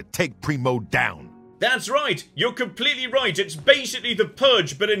 I'm going to take Primo down. That's right, you're completely right. It's basically the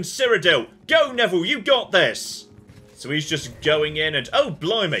Purge, but in Cyrodiil. Go, Neville, you got this. So he's just going in and, oh,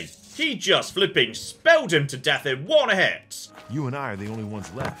 blimey, he just flipping spelled him to death in one hit. You and I are the only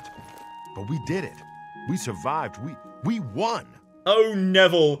ones left. But we did it. We survived. We won. Oh,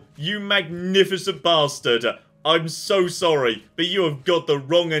 Neville, you magnificent bastard. I'm so sorry, but you have got the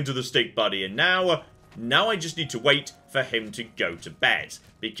wrong end of the stick, buddy. And now I just need to wait for him to go to bed.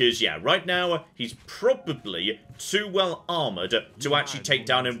 Because, yeah, right now, he's probably too well armored to actually take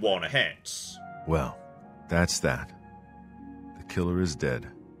down in one hit. Well, that's that. The killer is dead,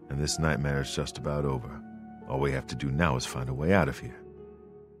 and this nightmare is just about over. All we have to do now is find a way out of here.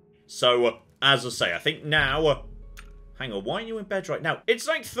 So, as I say, I think now... Hang on, why are you in bed right now? It's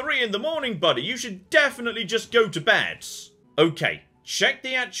like 3 in the morning, buddy. You should definitely just go to bed. Okay, check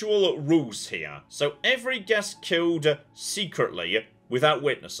the actual rules here. So, every guest killed secretly without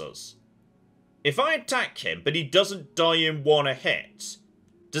witnesses. If I attack him, but he doesn't die in one hit,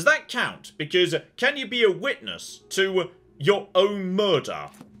 does that count? Because can you be a witness to your own murder?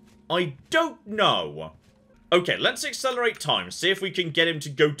 I don't know. Okay, let's accelerate time, see if we can get him to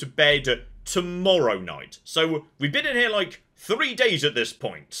go to bed tomorrow night. So, we've been in here like 3 days at this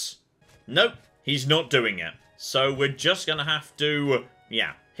point. Nope, he's not doing it. So, we're just gonna have to,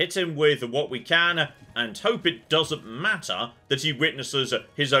 yeah, hit him with what we can and hope it doesn't matter that he witnesses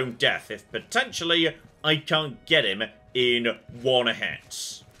his own death if potentially I can't get him in one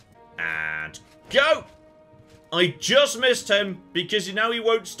hit. And go! I just missed him because now he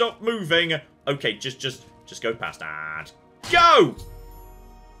won't stop moving. Okay, just go past and go!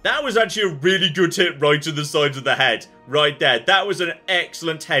 That was actually a really good hit right to the side of the head. Right there. That was an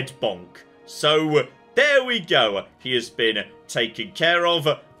excellent head bonk. So, there we go. He has been taken care of.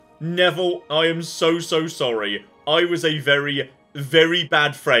 Neville, I am so sorry. I was a very, very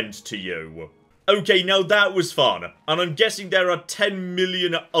bad friend to you. Okay, now that was fun. And I'm guessing there are 10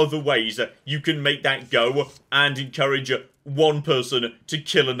 million other ways you can make that go and encourage one person to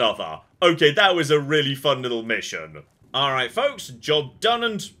kill another. Okay, that was a really fun little mission. Alright, folks, job done,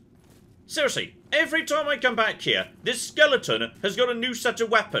 and seriously, every time I come back here, this skeleton has got a new set of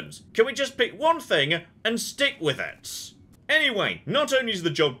weapons. Can we just pick one thing and stick with it? Anyway, not only is the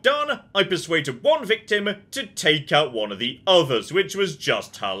job done, I persuaded one victim to take out one of the others, which was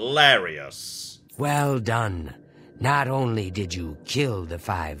just hilarious. Well done. Not only did you kill the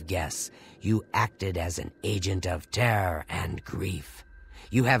 5 guests, you acted as an agent of terror and grief.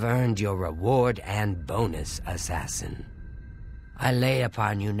 You have earned your reward and bonus, assassin. I lay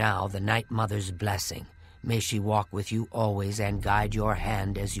upon you now the Night Mother's blessing. May she walk with you always and guide your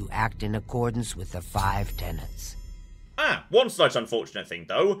hand as you act in accordance with the 5 tenets. One slight unfortunate thing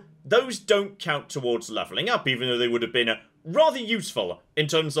though. Those don't count towards leveling up, even though they would have been rather useful in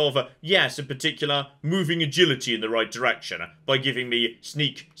terms of, yes, in particular, moving agility in the right direction by giving me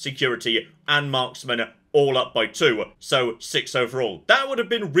sneak, security, and marksman all up by 2, so 6 overall. That would have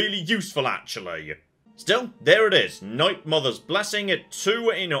been really useful, actually. Still, there it is. Night Mother's blessing, 2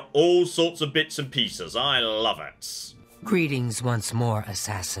 in all sorts of bits and pieces. I love it. Greetings once more,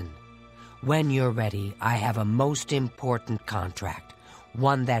 assassin. When you're ready, I have a most important contract,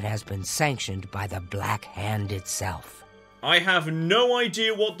 one that has been sanctioned by the Black Hand itself. I have no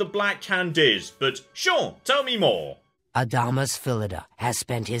idea what the Black Hand is, but sure, tell me more. Adamas Philida has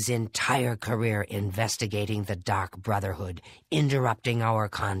spent his entire career investigating the Dark Brotherhood, interrupting our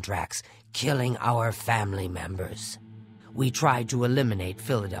contracts, killing our family members. We tried to eliminate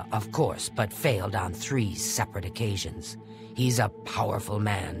Philida, of course, but failed on 3 separate occasions. He's a powerful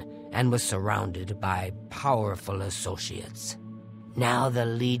man and was surrounded by powerful associates. Now the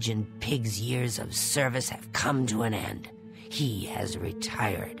Legion Pig's years of service have come to an end. He has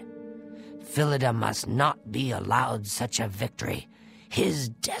retired. Philida must not be allowed such a victory. His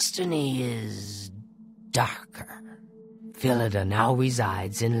destiny is darker. Philida now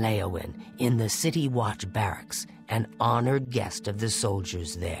resides in Leowin, in the City Watch Barracks, an honored guest of the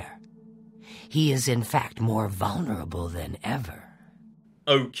soldiers there. He is in fact more vulnerable than ever.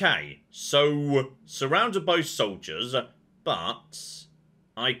 Okay, so surrounded by soldiers, but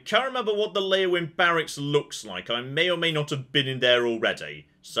I can't remember what the Leowin barracks looks like. I may or may not have been in there already.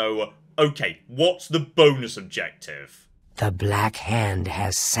 So, okay, what's the bonus objective? The Black Hand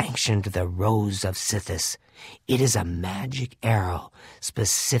has sanctioned the Rose of Sithis. It is a magic arrow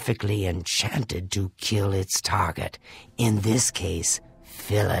specifically enchanted to kill its target, in this case,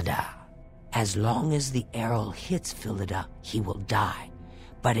 Philida. As long as the arrow hits Philida, he will die,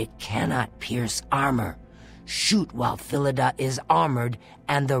 but it cannot pierce armor. Shoot while Philida is armored,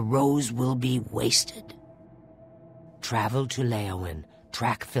 and the rose will be wasted. Travel to Leowin,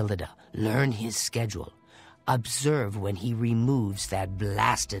 track Philida, learn his schedule. Observe when he removes that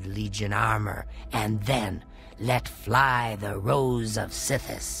blasted Legion armor, and then let fly the Rose of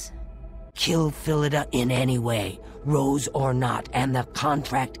Sithis. Kill Philida in any way, rose or not, and the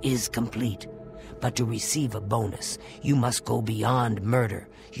contract is complete. But to receive a bonus, you must go beyond murder.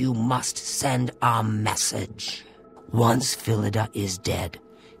 You must send a message. Once Philida is dead,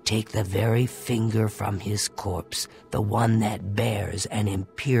 take the very finger from his corpse, the one that bears an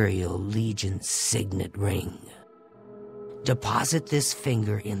Imperial Legion signet ring. Deposit this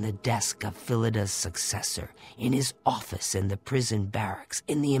finger in the desk of Philida's successor, in his office in the prison barracks,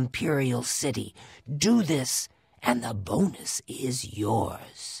 in the Imperial City. Do this, and the bonus is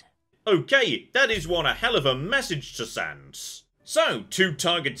yours. Okay, that is one hell of a message to send. So, 2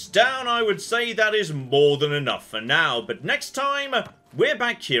 targets down, I would say that is more than enough for now, but next time, we're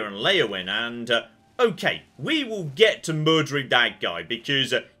back here in Leowin, and, okay, we will get to murdering that guy,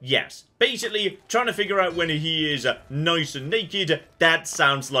 because, yes, basically, trying to figure out when he is nice and naked, that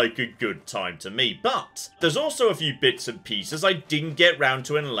sounds like a good time to me, but there's also a few bits and pieces I didn't get round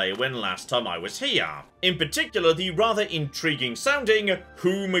to in Leowin last time I was here. In particular, the rather intriguing sounding,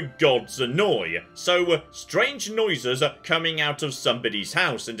 whom gods annoy. So, strange noises are coming out of somebody's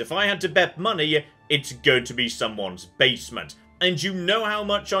house, and if I had to bet money, it's going to be someone's basement. And you know how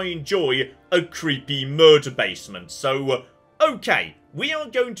much I enjoy a creepy murder basement, so, okay, we are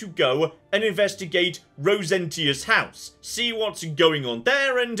going to go and investigate Rosentia's house, see what's going on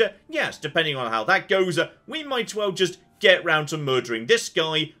there, and, yes, depending on how that goes, we might well just get round to murdering this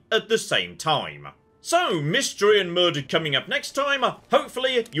guy at the same time. So, mystery and murder coming up next time.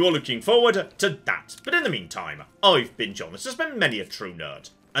 Hopefully, you're looking forward to that. But in the meantime, I've been John. This has been Many a True Nerd.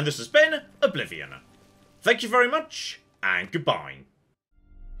 And this has been Oblivion. Thank you very much, and goodbye.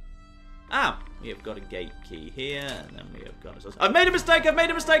 We have got a gate key here, and then we have got a... I've made a mistake! I've made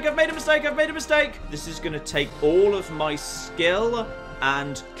a mistake! I've made a mistake! I've made a mistake! This is going to take all of my skill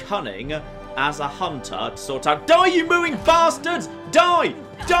and cunning as a hunter to sort out... Die, you mooing bastards! Die!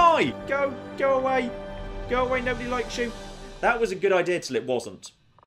 Die! Go away. Go away, nobody likes you. That was a good idea till it wasn't.